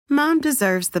Mom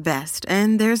deserves the best,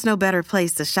 and there's no better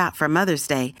place to shop for Mother's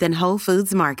Day than Whole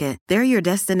Foods Market. They're your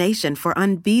destination for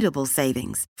unbeatable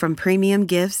savings, from premium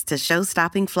gifts to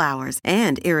show-stopping flowers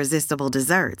and irresistible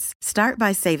desserts. Start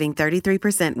by saving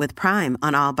 33% with Prime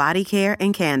on all body care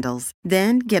and candles.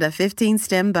 Then get a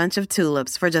 15-stem bunch of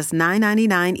tulips for just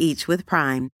 $9.99 each with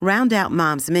Prime. Round out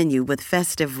Mom's menu with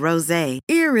festive rosé,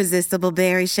 irresistible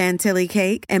berry chantilly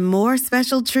cake, and more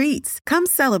special treats. Come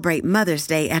celebrate Mother's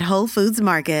Day at Whole Foods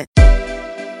Market.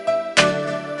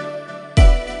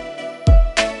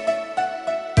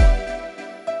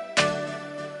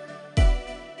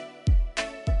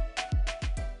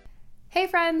 Hey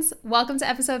friends, welcome to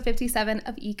episode 57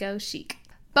 of Eco Chic.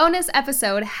 Bonus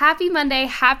episode, happy Monday,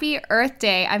 happy Earth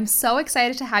Day. I'm so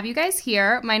excited to have you guys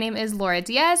here. My name is Laura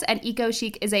Diaz, and Eco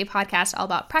Chic is a podcast all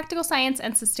about practical science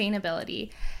and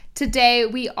sustainability. Today,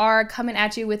 we are coming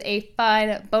at you with a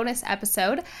fun bonus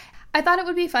episode. I thought it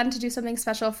would be fun to do something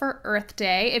special for Earth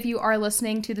Day if you are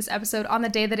listening to this episode on the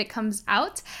day that it comes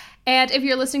out. And if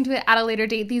you're listening to it at a later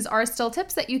date, these are still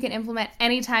tips that you can implement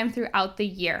anytime throughout the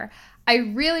year. I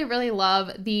really, really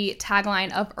love the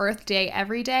tagline of Earth Day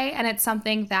every day, and it's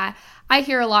something that I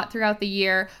hear a lot throughout the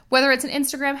year, whether it's an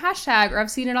Instagram hashtag or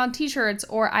I've seen it on t-shirts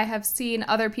or I have seen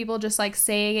other people just like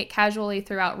saying it casually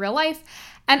throughout real life.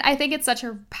 And I think it's such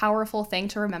a powerful thing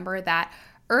to remember that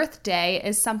Earth Day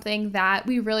is something that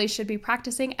we really should be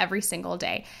practicing every single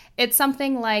day. It's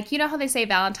something like, you know how they say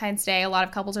Valentine's Day? A lot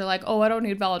of couples are like, oh, I don't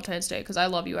need Valentine's Day because I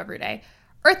love you every day.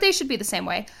 Earth Day should be the same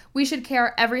way. We should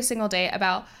care every single day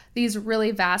about these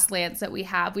really vast lands that we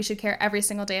have. We should care every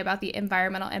single day about the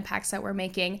environmental impacts that we're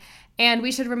making. And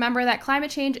we should remember that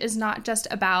climate change is not just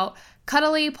about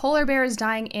cuddly polar bears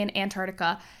dying in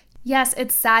Antarctica. Yes,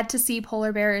 it's sad to see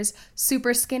polar bears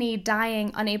super skinny,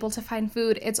 dying, unable to find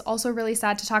food. It's also really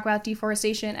sad to talk about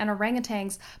deforestation and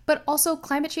orangutans, but also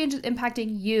climate change is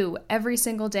impacting you every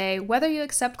single day. Whether you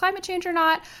accept climate change or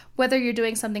not, whether you're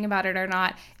doing something about it or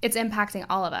not, it's impacting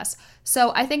all of us.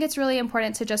 So I think it's really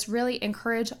important to just really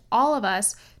encourage all of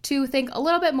us to think a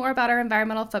little bit more about our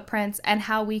environmental footprints and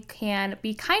how we can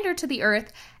be kinder to the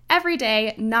earth every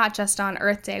day, not just on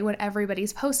Earth Day when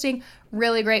everybody's posting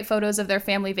really great photos of their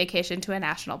family vacation to a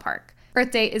national park. Earth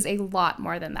Day is a lot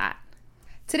more than that.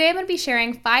 Today I'm going to be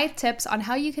sharing 5 tips on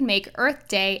how you can make Earth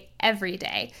Day every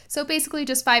day. So basically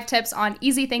just 5 tips on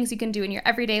easy things you can do in your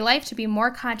everyday life to be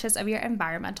more conscious of your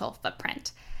environmental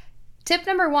footprint. Tip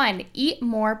number 1, eat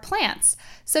more plants.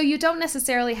 So you don't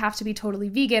necessarily have to be totally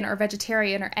vegan or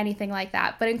vegetarian or anything like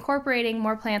that, but incorporating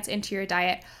more plants into your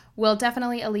diet will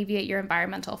definitely alleviate your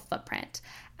environmental footprint.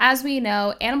 As we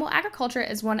know, animal agriculture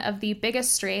is one of the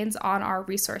biggest strains on our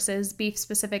resources. Beef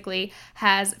specifically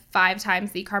has 5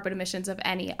 times the carbon emissions of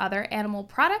any other animal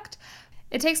product.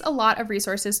 It takes a lot of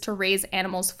resources to raise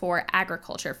animals for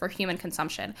agriculture, for human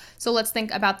consumption. So let's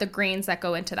think about the grains that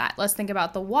go into that. Let's think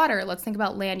about the water. Let's think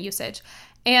about land usage.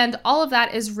 And all of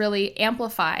that is really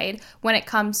amplified when it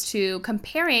comes to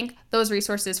comparing those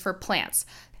resources for plants.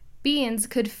 Beans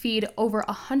could feed over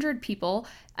 100 people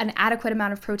an adequate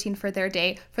amount of protein for their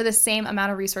day for the same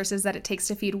amount of resources that it takes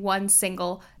to feed one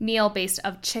single meal based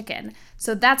of chicken.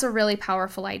 So that's a really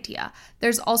powerful idea.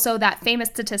 There's also that famous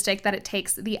statistic that it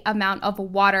takes the amount of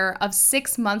water of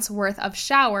 6 months worth of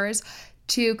showers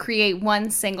to create 1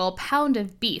 single pound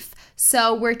of beef.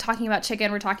 So we're talking about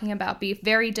chicken, we're talking about beef,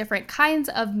 very different kinds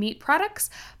of meat products,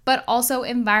 but also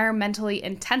environmentally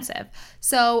intensive.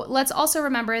 So let's also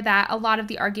remember that a lot of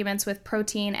the arguments with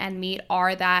protein and meat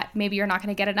are that maybe you're not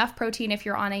going to get enough protein if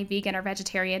you're on a vegan or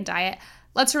vegetarian diet.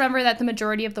 Let's remember that the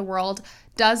majority of the world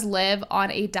does live on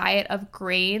a diet of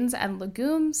grains and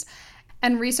legumes.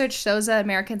 And research shows that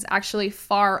Americans actually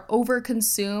far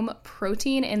overconsume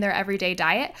protein in their everyday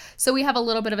diet. So we have a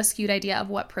little bit of a skewed idea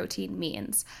of what protein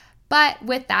means. But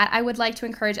with that, I would like to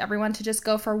encourage everyone to just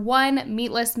go for 1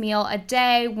 meatless meal a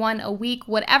day, 1 a week,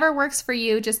 whatever works for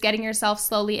you, just getting yourself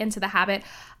slowly into the habit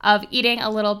of eating a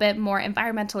little bit more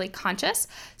environmentally conscious.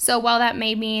 So while that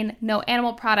may mean no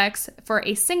animal products for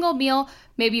a single meal,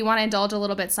 maybe you want to indulge a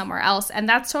little bit somewhere else, and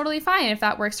that's totally fine if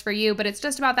that works for you, but it's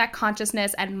just about that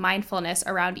consciousness and mindfulness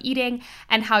around eating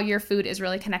and how your food is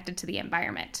really connected to the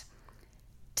environment.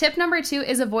 Tip number 2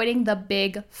 is avoiding the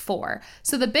big 4.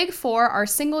 So the big 4 are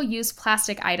single-use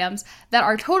plastic items that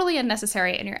are totally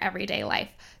unnecessary in your everyday life.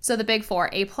 So the big 4,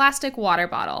 a plastic water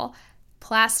bottle,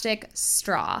 plastic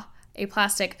straw, a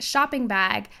plastic shopping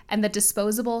bag, and the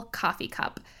disposable coffee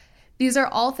cup. These are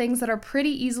all things that are pretty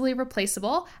easily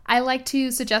replaceable. I like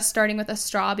to suggest starting with a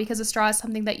straw because a straw is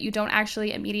something that you don't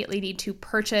actually immediately need to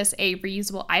purchase a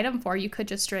reusable item for. You could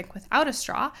just drink without a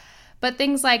straw. But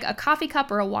things like a coffee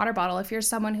cup or a water bottle, if you're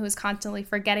someone who is constantly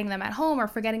forgetting them at home or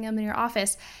forgetting them in your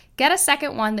office, get a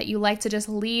second one that you like to just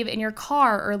leave in your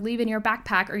car or leave in your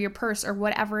backpack or your purse or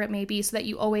whatever it may be, so that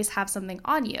you always have something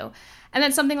on you. And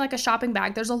then something like a shopping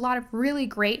bag. There's a lot of really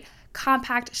great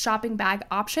compact shopping bag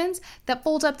options that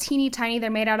fold up teeny tiny. They're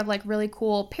made out of like really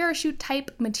cool parachute type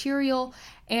material,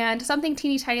 and something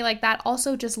teeny tiny like that.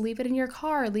 Also, just leave it in your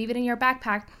car, leave it in your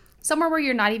backpack, somewhere where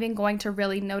you're not even going to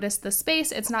really notice the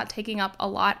space. It's not taking up a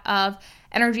lot of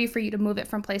energy for you to move it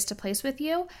from place to place with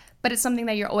you, but it's something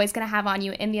that you're always going to have on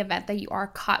you in the event that you are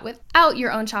caught without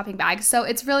your own shopping bag. So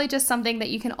it's really just something that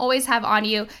you can always have on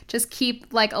you. Just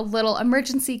keep like a little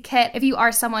emergency kit if you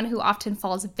are someone who often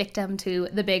falls victim to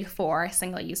the big four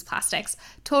single-use plastics.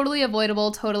 Totally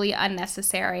avoidable, totally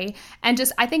unnecessary. And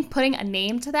just, I think putting a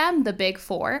name to them, the big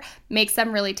four, makes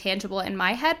them really tangible in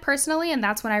my head personally. And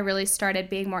that's when I really started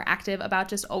being more active about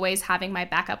just always having my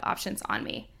backup options on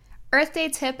me. Earth Day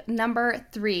tip number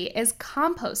 3 is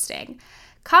composting.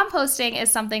 Composting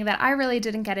is something that I really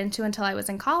didn't get into until I was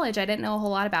in college. I didn't know a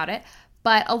whole lot about it,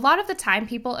 but a lot of the time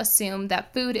people assume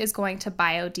that food is going to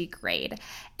biodegrade.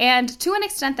 And to an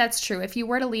extent that's true. If you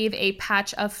were to leave a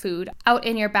patch of food out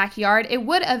in your backyard, it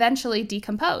would eventually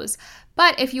decompose.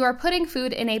 But if you are putting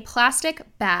food in a plastic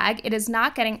bag, it is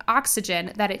not getting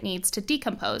oxygen that it needs to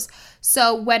decompose.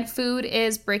 So when food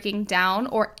is breaking down,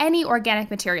 or any organic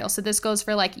material, so this goes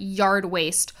for like yard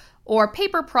waste or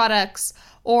paper products,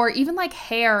 or even like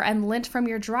hair and lint from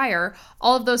your dryer,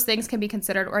 all of those things can be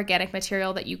considered organic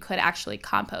material that you could actually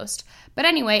compost. But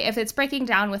anyway, if it's breaking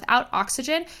down without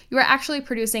oxygen, you are actually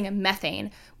producing methane,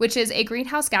 which is a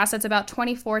greenhouse gas that's about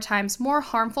 24 times more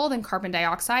harmful than carbon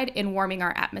dioxide in warming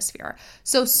our atmosphere.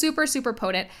 So super, super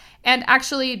potent. And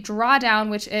actually,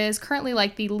 Drawdown, which is currently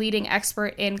like the leading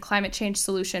expert in climate change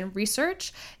solution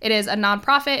research, it is a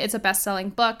nonprofit, it's a best-selling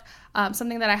book,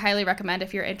 something that I highly recommend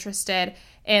if you're interested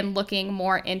in looking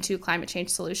more into climate change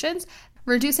solutions.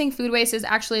 Reducing food waste is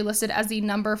actually listed as the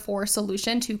number 4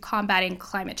 solution to combating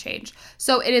climate change.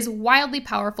 So it is wildly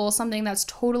powerful, something that's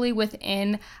totally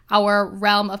within our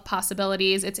realm of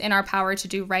possibilities. It's in our power to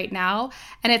do right now.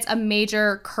 And it's a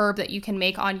major curb that you can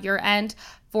make on your end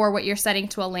for what you're setting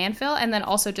to a landfill, and then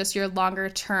also just your longer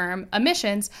term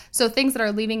emissions. So things that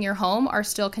are leaving your home are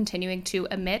still continuing to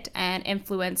emit and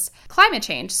influence climate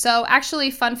change. So actually,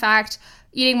 fun fact,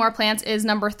 eating more plants is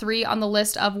number 3 on the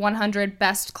list of 100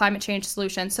 best climate change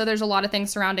solutions. So there's a lot of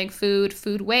things surrounding food,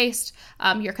 food waste,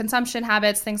 your consumption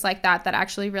habits, things like that, that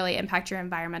actually really impact your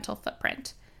environmental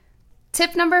footprint.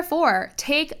 Tip number 4,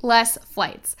 take less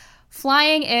flights.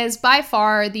 Flying is by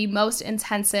far the most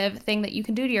intensive thing that you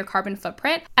can do to your carbon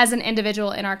footprint as an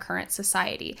individual in our current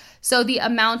society. So the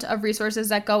amount of resources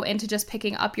that go into just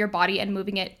picking up your body and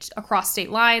moving it across state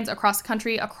lines, across the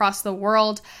country, across the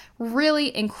world,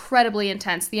 really incredibly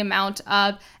intense. The amount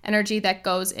of energy that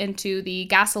goes into the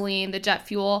gasoline, the jet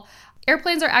fuel.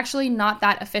 Airplanes are actually not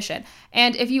that efficient.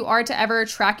 And if you are to ever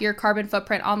track your carbon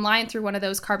footprint online through one of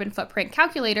those carbon footprint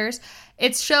calculators,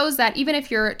 it shows that even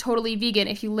if you're totally vegan,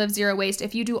 if you live zero waste,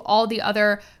 if you do all the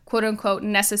other quote unquote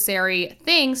necessary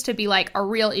things to be like a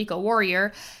real eco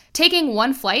warrior, taking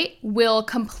one flight will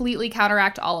completely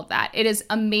counteract all of that. It is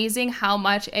amazing how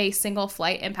much a single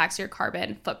flight impacts your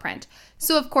carbon footprint.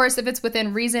 So of course, if it's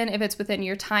within reason, if it's within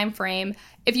your time frame,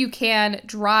 if you can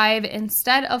drive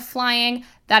instead of flying,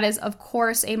 that is of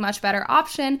course a much better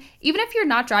option. Even if you're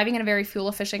not driving in a very fuel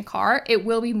efficient car, it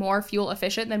will be more fuel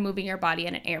efficient than moving your body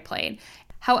in an airplane.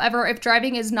 However, if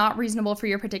driving is not reasonable for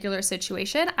your particular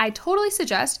situation, I totally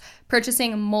suggest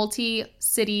purchasing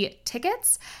multi-city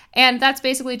tickets. And that's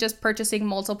basically just purchasing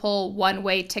multiple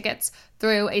one-way tickets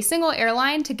through a single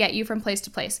airline to get you from place to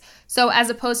place. So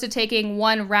as opposed to taking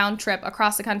one round trip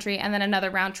across the country and then another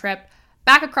round trip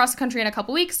back across the country in a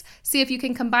couple weeks, see if you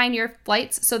can combine your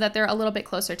flights so that they're a little bit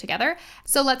closer together.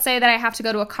 So let's say that I have to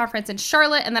go to a conference in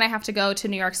Charlotte and then I have to go to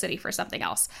New York City for something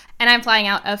else. And I'm flying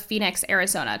out of Phoenix,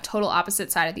 Arizona, total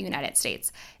opposite side of the United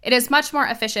States. It is much more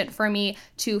efficient for me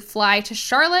to fly to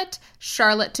Charlotte,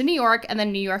 Charlotte to New York, and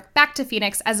then New York back to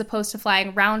Phoenix, as opposed to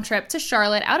flying round trip to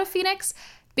Charlotte out of Phoenix,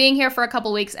 being here for a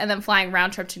couple weeks, and then flying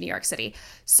round trip to New York City.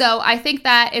 So I think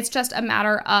that it's just a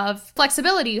matter of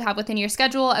flexibility you have within your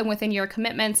schedule and within your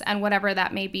commitments and whatever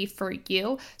that may be for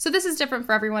you. So this is different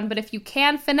for everyone, but if you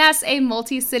can finesse a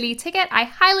multi-city ticket, I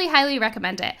highly, highly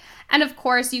recommend it. And of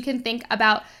course, you can think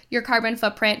about your carbon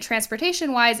footprint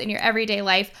transportation-wise in your everyday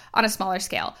life on a smaller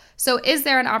scale. So is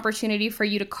there an opportunity for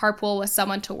you to carpool with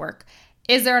someone to work?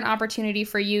 Is there an opportunity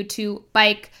for you to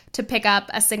bike to pick up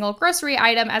a single grocery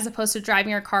item as opposed to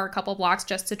driving your car a couple blocks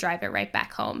just to drive it right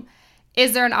back home?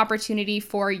 Is there an opportunity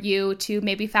for you to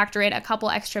maybe factor in a couple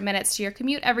extra minutes to your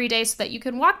commute every day so that you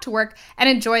can walk to work and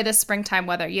enjoy this springtime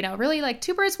weather? Really like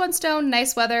two birds, one stone,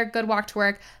 nice weather, good walk to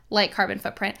work, light carbon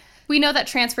footprint. We know that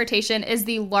transportation is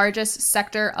the largest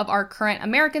sector of our current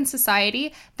American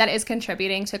society that is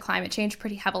contributing to climate change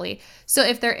pretty heavily. So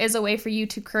if there is a way for you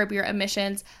to curb your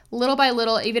emissions little by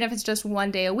little, even if it's just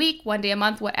one day a week, one day a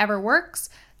month, whatever works,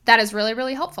 that is really,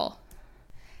 really helpful.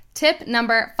 Tip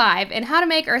number 5 in how to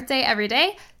make Earth Day every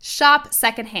day, shop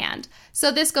secondhand. So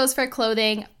this goes for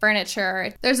clothing,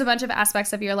 furniture. There's a bunch of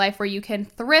aspects of your life where you can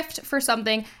thrift for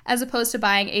something as opposed to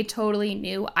buying a totally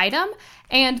new item.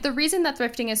 And the reason that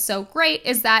thrifting is so great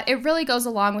is that it really goes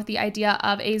along with the idea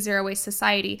of a zero waste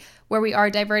society where we are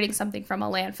diverting something from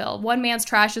a landfill. One man's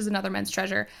trash is another man's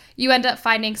treasure. You end up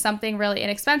finding something really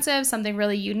inexpensive, something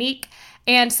really unique,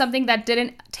 and something that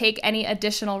didn't take any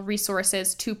additional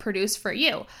resources to produce for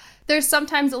you. There's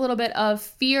sometimes a little bit of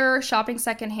fear shopping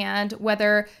secondhand,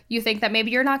 whether you think that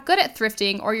maybe you're not good at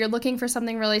thrifting or you're looking for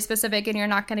something really specific and you're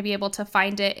not going to be able to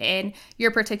find it in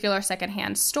your particular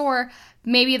secondhand store.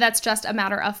 Maybe that's just a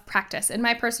matter of practice. In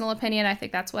my personal opinion, I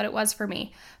think that's what it was for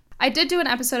me. I did do an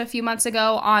episode a few months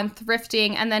ago on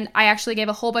thrifting, and then I actually gave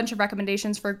a whole bunch of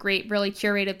recommendations for great, really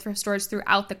curated thrift stores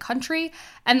throughout the country.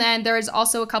 And then there is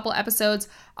also a couple episodes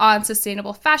on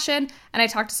sustainable fashion, and I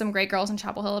talked to some great girls in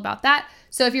Chapel Hill about that.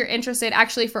 So if you're interested,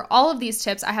 actually for all of these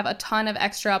tips, I have a ton of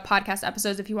extra podcast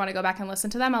episodes. If you want to go back and listen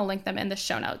to them, I'll link them in the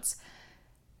show notes.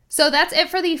 So that's it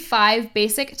for the 5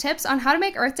 basic tips on how to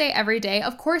make Earth Day every day.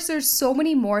 Of course, there's so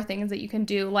many more things that you can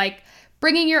do, like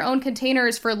bringing your own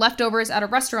containers for leftovers at a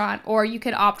restaurant, or you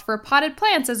can opt for potted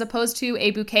plants as opposed to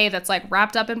a bouquet that's like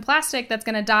wrapped up in plastic that's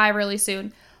going to die really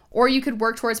soon. Or you could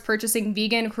work towards purchasing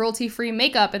vegan, cruelty-free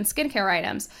makeup and skincare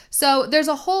items. So there's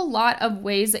a whole lot of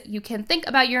ways that you can think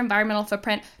about your environmental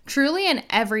footprint truly in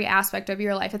every aspect of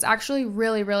your life. It's actually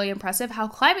really, really impressive how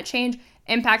climate change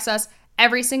impacts us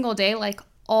every single day, like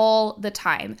all the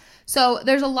time. So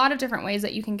there's a lot of different ways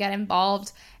that you can get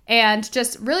involved and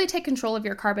just really take control of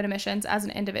your carbon emissions as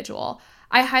an individual.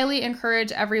 I highly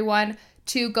encourage everyone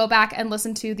to go back and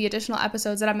listen to the additional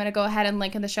episodes that I'm going to go ahead and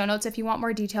link in the show notes if you want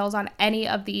more details on any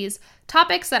of these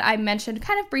topics that I mentioned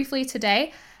kind of briefly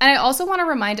today. And I also want to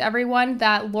remind everyone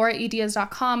that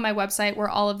lauraediaz.com, my website where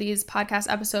all of these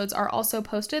podcast episodes are also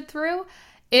posted through,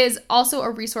 is also a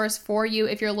resource for you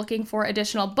if you're looking for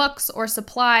additional books or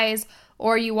supplies,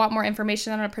 or you want more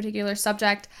information on a particular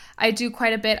subject. I do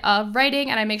quite a bit of writing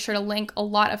and I make sure to link a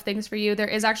lot of things for you. There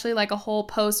is actually like a whole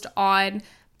post on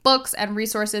books and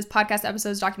resources, podcast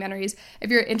episodes, documentaries,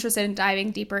 if you're interested in diving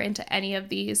deeper into any of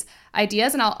these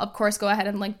ideas. And I'll, of course, go ahead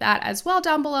and link that as well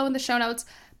down below in the show notes.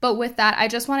 But with that, I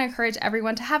just want to encourage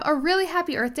everyone to have a really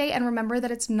happy Earth Day and remember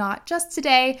that it's not just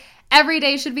today. Every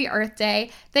day should be Earth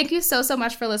Day. Thank you so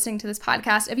much for listening to this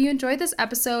podcast. If you enjoyed this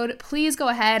episode, please go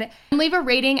ahead and leave a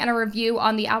rating and a review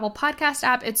on the Apple Podcast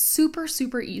app. It's super,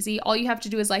 super easy. All you have to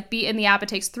do is be in the app. It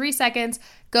takes 3 seconds.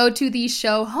 Go to the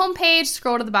show homepage,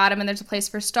 scroll to the bottom, and there's a place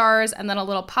for stars and then a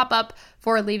little pop-up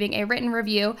for leaving a written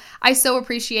review. I so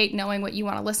appreciate knowing what you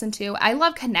want to listen to. I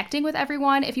love connecting with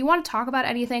everyone. If you want to talk about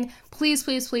anything, please,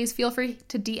 please, please feel free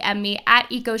to DM me at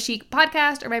EcoChic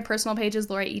Podcast, or my personal page is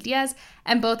Laura E. Diaz,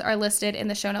 and both are listed in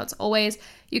the show notes always.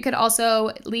 You could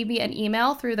also leave me an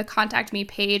email through the Contact Me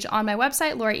page on my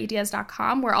website,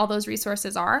 lauraediaz.com, where all those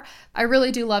resources are. I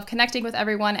really do love connecting with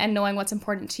everyone and knowing what's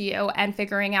important to you and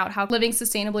figuring out how living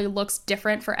sustainably looks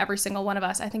different for every single one of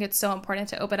us. I think it's so important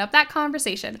to open up that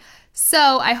conversation.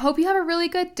 So I hope you have a really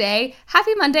good day.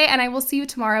 Happy Monday, and I will see you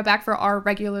tomorrow back for our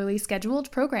regularly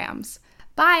scheduled programs.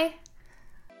 Bye.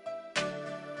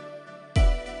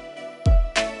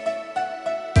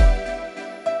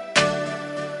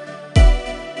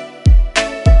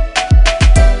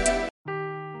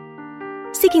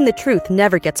 Seeking the truth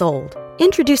never gets old.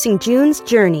 Introducing June's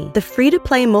Journey, the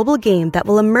free-to-play mobile game that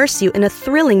will immerse you in a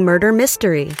thrilling murder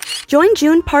mystery. Join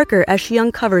June Parker as she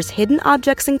uncovers hidden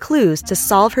objects and clues to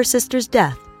solve her sister's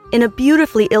death in a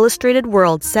beautifully illustrated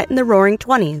world set in the Roaring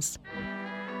 '20s.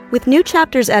 With new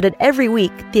chapters added every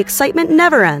week, the excitement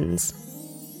never ends.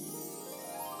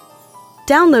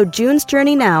 Download June's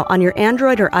Journey now on your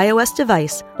Android or iOS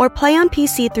device, or play on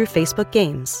PC through Facebook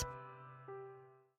Games.